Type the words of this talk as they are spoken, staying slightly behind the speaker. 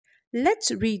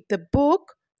Let's read the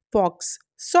book Fox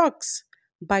Socks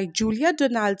by Julia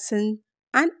Donaldson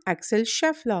and Axel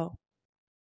Scheffler.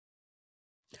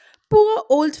 Poor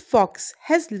old fox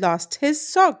has lost his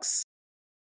socks.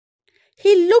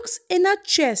 He looks in a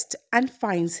chest and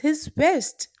finds his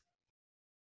vest.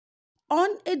 On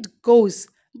it goes,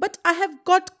 but I have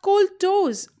got cold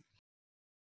toes.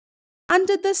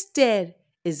 Under the stair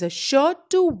is a shirt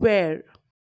to wear.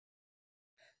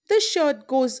 The shirt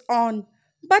goes on,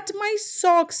 but my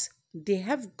socks, they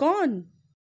have gone.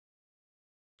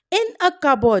 In a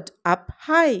cupboard up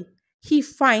high, he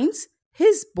finds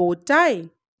his bow tie.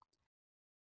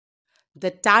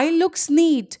 The tie looks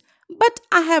neat, but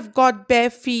I have got bare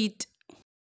feet.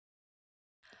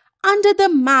 Under the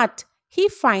mat, he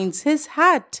finds his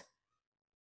hat.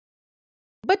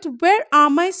 But where are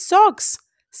my socks?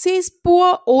 Says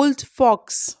poor old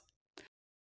fox.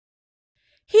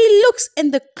 He looks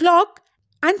in the clock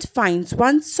and finds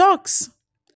one socks.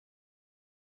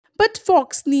 But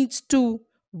fox needs two.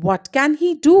 What can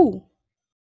he do?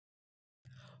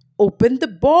 Open the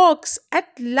box, at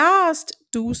last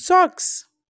two socks.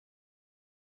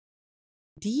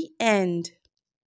 The end.